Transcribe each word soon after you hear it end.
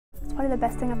Probably the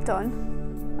best thing I've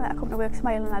done. I come to work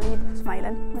smiling and I leave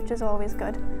smiling, which is always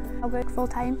good. I work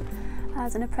full-time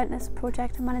as an apprentice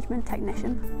project management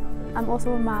technician. I'm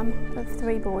also a mum of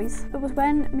 3 boys. It was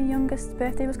when my youngest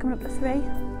birthday was coming up to 3,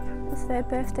 his 3rd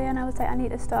birthday, and I was like, I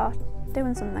need to start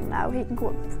doing something now. He can go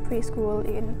up to preschool,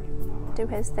 he can do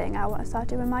his thing. I want to start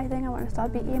doing my thing. I want to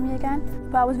start beating Aimee again.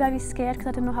 But I was very scared because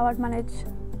I didn't know how I'd manage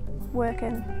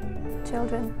working,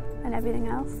 children and everything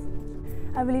else.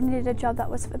 I really needed a job that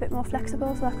was a bit more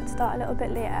flexible so I could start a little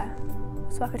bit later,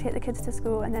 so I could take the kids to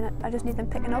school and then I just need them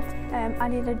picking up. I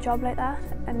needed a job like that,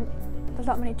 and there's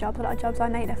not many jobs. A lot of jobs are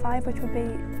 9 to 5, which would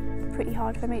be pretty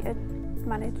hard for me to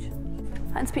manage.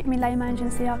 I can speak to my line manager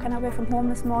and say, oh, can I work from home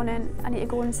this morning? I need to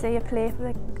go and see a play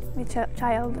for my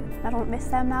child. I don't miss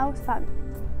them now, so that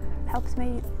helps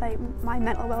me, like, my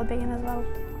mental well-being as well.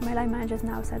 My line manager's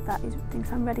now said that he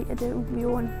thinks I'm ready to do my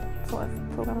own sort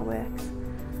of programme of works.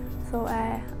 So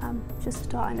I'm just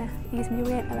starting to ease my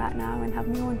way into that now and have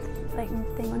my own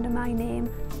thing under my name.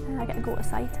 I get to go to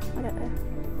site, I get to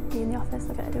be in the office,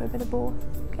 I get to do a bit of both,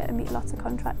 I get to meet lots of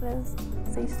contractors,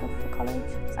 see stuff for college.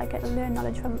 So I get to learn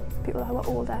knowledge from people who are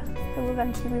older, who will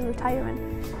eventually be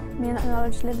retiring. I mean, that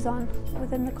knowledge lives on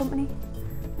within the company,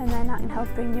 and then that can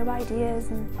help bring new ideas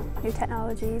and new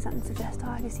technologies and suggest,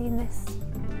 oh, have you seen this?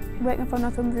 Working for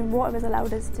Northumbrian Water has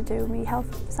allowed us to do my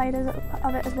health side of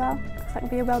it as well, because I can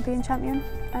be a wellbeing champion,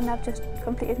 and I've just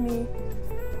completed my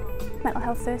mental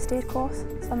health first aid course,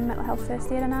 so I'm a mental health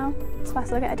first aider now, so I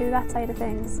still get to do that side of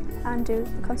things and do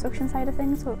the construction side of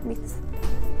things, so it meets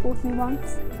both my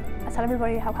wants. I tell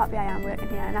everybody how happy I am working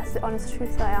here, and that's the honest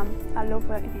truth that I am. I love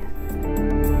working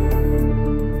here.